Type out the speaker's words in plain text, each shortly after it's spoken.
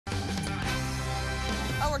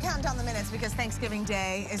we're counting down the minutes because Thanksgiving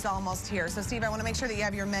Day is almost here. So, Steve, I want to make sure that you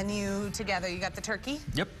have your menu together. You got the turkey?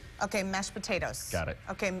 Yep. Okay, mashed potatoes. Got it.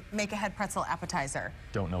 Okay, make a head pretzel appetizer.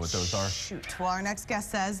 Don't know what those are. Shoot. Well, our next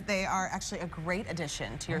guest says they are actually a great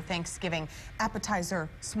addition to your Thanksgiving appetizer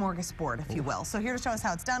smorgasbord, if you will. So here to show us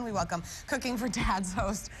how it's done, we welcome Cooking for Dad's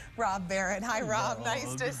host, Rob Barrett. Hi, Rob. Hello,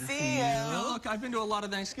 nice to see you. Well, look, I've been to a lot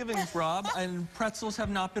of Thanksgivings, Rob, and pretzels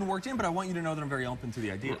have not been worked in, but I want you to know that I'm very open to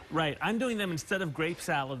the idea. Right. I'm doing them instead of grape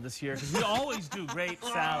salad this year, because we always do grape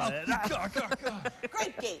salad.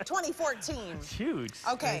 Grapegate 2014. It's huge.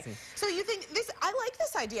 Okay. Crazy. So you think this, I like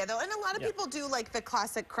this idea though, and a lot of people do like the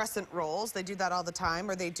classic crescent rolls. They do that all the time,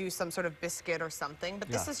 or they do some sort of biscuit or something, but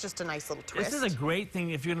this is just a nice little twist. This is a great thing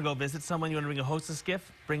if you're going to go visit someone, you want to bring a hostess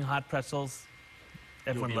gift, bring hot pretzels.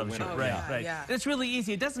 Everyone loves it. Oh, Right, yeah, right. yeah. And it's really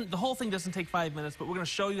easy. It doesn't. The whole thing doesn't take 5 minutes, but we're going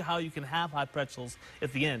to show you how you can have hot pretzels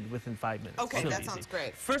at the end within 5 minutes. Okay, It's really that sounds easy.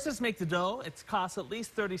 great. First, let's make the dough. It costs at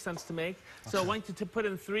least 30 cents to make. So I want you to put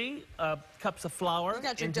in 3 cups of flour. You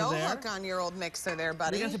got your into dough there. hook on your old mixer there,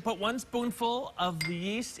 buddy. We're going to put 1 spoonful of the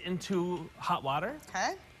yeast into hot water.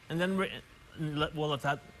 Okay. And then we'll let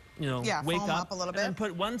that, wake foam up a little bit. And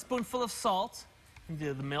put 1 spoonful of salt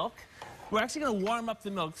into the milk. We're actually going to warm up the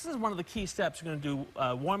milk. This is one of the key steps you're going to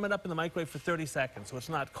do. Warm it up in the microwave for 30 seconds so it's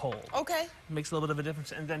not cold. Okay. It makes a little bit of a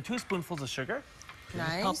difference. And then 2 spoonfuls of sugar.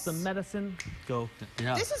 Nice. Help the medicine go.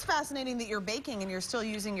 Yeah. This is fascinating that you're baking and you're still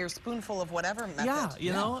using your spoonful of whatever method. Yeah,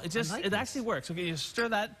 you know, it actually works. Okay, you stir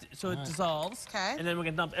that so it dissolves. Okay. And then we're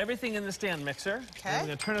going to dump everything in the stand mixer. Okay. And we're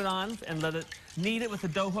going to turn it on and let it knead it with the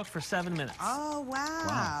dough hook for 7 minutes. Oh,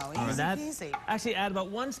 wow. Easy peasy. Actually, add about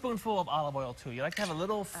 1 spoonful of olive oil, too. You like to have a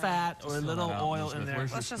little fat or a little oil in there.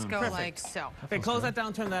 Let's just go like so. Okay, close that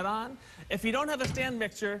down, turn that on. If you don't have a stand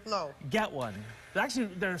mixer, get one. Actually,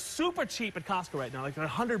 they're super cheap at Costco right now. Like, they're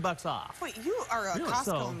 $100 off. Wait, you are a Costco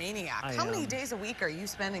So, maniac. I How many am. days a week are you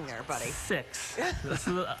spending there, buddy? 6. That's a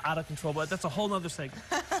little out of control, but that's a whole nother segment.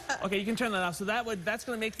 Okay, you can turn that off. So that's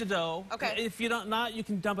going to make the dough. Okay. If you don't, you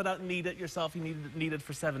can dump it out and knead it yourself. You knead it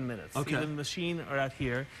for 7 minutes. Okay. Either in the machine or out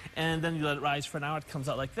here. And then you let it rise for an hour. It comes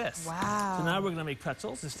out like this. Wow. So now we're going to make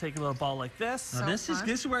pretzels. Just take a little ball like this. Now, this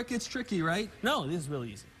is where it gets tricky, right? No, this is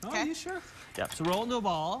really easy. Okay. Oh, are you sure? Yeah, so roll into a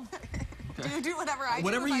ball. Do you do whatever I do?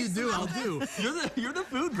 Whatever if I you do, smell I'll it? do. You're the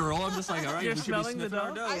food girl. I'm just like, all right, You're we should be smelling the sniffing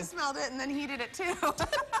our dough? dough. I smelled it and then he did it too.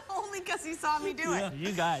 Only because he saw me do it.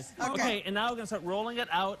 You guys. Okay. And now we're going to start rolling it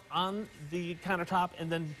out on the countertop and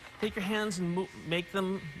then take your hands and make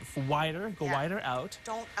them wider, go wider out.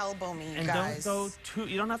 Don't elbow me, And guys. don't go too,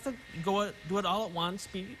 you don't have to do it all at once,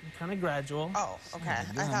 be kind of gradual. Oh, okay.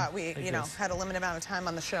 I thought we, had a limited amount of time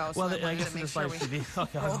on the show, so Well, I I guess wanted it's to make just sure like we TV.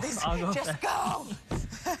 Okay, roll these. I'll go. Just go!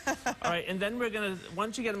 All right, and then we're going to,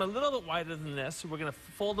 once you get them a little bit wider than this, we're going to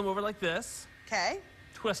fold them over like this, Okay.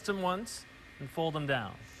 twist them once, and fold them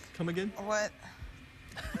down. Come again? What?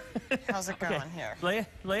 How's it going here? Lay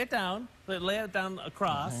it down. Lay it down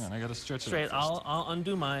across. Hang on, I got to stretch Straight. it out first. I'll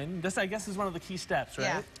undo mine. This, I guess, is one of the key steps, right?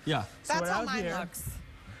 Yeah. Yeah. So That's we're how out mine here, looks.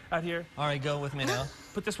 Out here. All right, go with me now.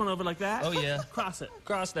 Put this one over like that. Oh, yeah. Cross it.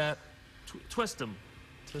 Cross that. Twist them.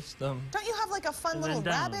 Twist them. Don't you have like a fun And little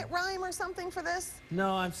then down. rabbit rhyme or something for this?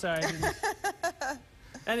 No, I'm sorry. I didn't.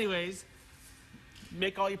 Anyways,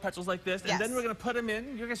 make all your pretzels like this, Yes. and then we're going to put them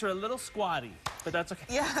in. You guys are a little squatty, but that's okay.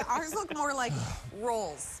 Yeah, ours look more like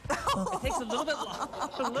rolls. It takes a little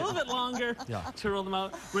bit longer to roll them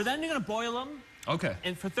out. We're then going to boil them. Okay.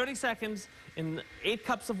 And for 30 seconds in 8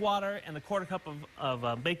 cups of water and a 1/4 cup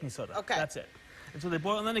of baking soda. Okay. That's it. And so they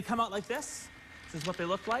boil, and then they come out like this. This is what they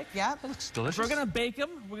look like. Yeah. It's delicious. We're going to bake them.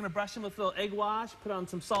 We're going to brush them with a little egg wash, put on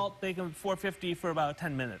some salt, bake them at 450 for about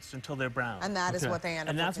 10 minutes until they're brown. And that is what they end up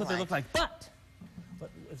And that's what looking they look like. But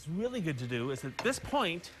what it's really good to do is at this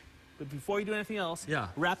point, but before you do anything else,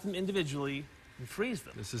 wrap them individually and freeze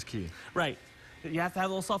them. This is key. Right. You have to have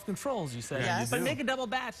a little self-control, as you say. Yes. But make a double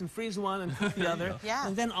batch and freeze one and cook the other. Yeah.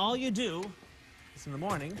 And then all you do is in the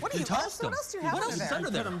morning. What do you toast them. What else do you have What over else is there? under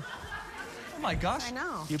there? Oh my gosh. I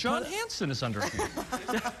know. John Hanson is under here.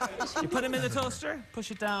 You put them in the toaster,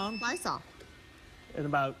 push it down. Lysol. In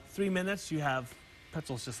about 3 minutes, you have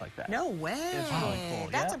pretzels just like that. No way. It's really cool.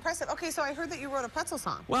 That's yeah? impressive. Okay, so I heard that you wrote a pretzel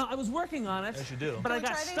song. Well, I was working on it. Yes, you do. But I Can we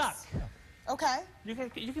got try these? stuck. Okay.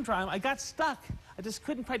 You can try them. I got stuck. I just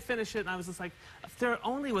couldn't quite finish it, and I was just like, if there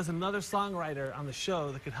only was another songwriter on the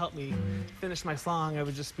show that could help me finish my song, it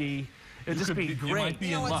would just be great. You might be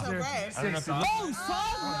You know in what's luck. so great? I don't know if you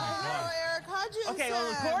Oh, Eric Hutchinson. Okay, well,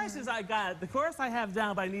 the choruses the chorus I have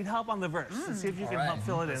down, but I need help on the verse. Let's see if you can help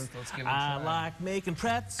fill it in. Let's give it a try. I like making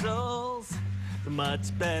pretzels.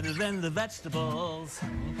 much better than the vegetables.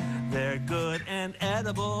 They're good and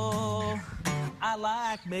edible. I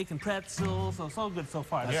like making pretzels. So good so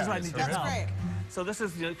far. This is what I need your That's help. great. So this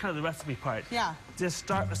is kind of the recipe part. Yeah. Just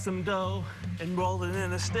start with some dough and roll it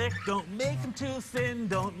in a stick. Don't make them too thin.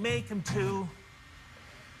 Don't make them too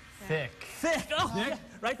Thick. thick. Oh, yeah.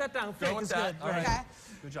 Write that down. Thick with is that. good. All right. Okay.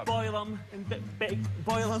 Good job. Boil them and bake.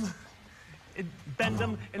 Boil them. Bend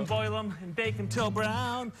them and boil them and bake them till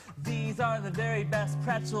brown. These are the very best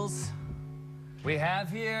pretzels We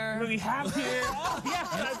have here. we have here. Oh, yeah,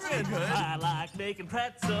 that's good. I like making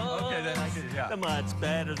pretzels. Okay, then I get it, yeah. They're much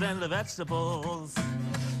better than the vegetables.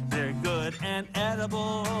 They're good and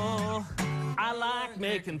edible. I like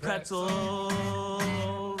making pretzels.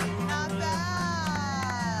 Not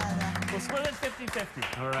bad. We'll split it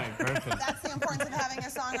 50-50. All right, perfect. That's the importance of having a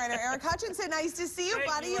songwriter. Eric Hutchinson, nice to see you, Thank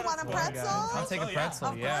buddy. you. You want a Well, pretzel? I'll take a pretzel,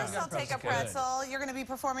 Of yeah. course I'll take a Good. pretzel. You're going to be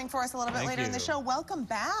performing for us a little bit Thank later in the you. show. Welcome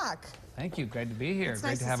back. Thank you. Great to be here. It's Great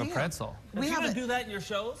nice to to have see a you. pretzel. We If you're have gonna it. do that in your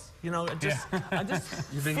shows, you know, I just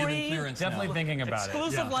You've been given free, clearance Definitely now. thinking about it.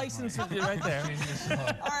 exclusive license with you right there.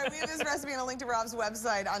 All right, we have this recipe and a link to Rob's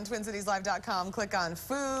website on TwinCitiesLive.com. Click on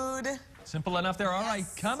food. Simple enough there. All right,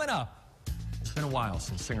 Yes. coming up. It's been a while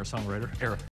since singer-songwriter Eric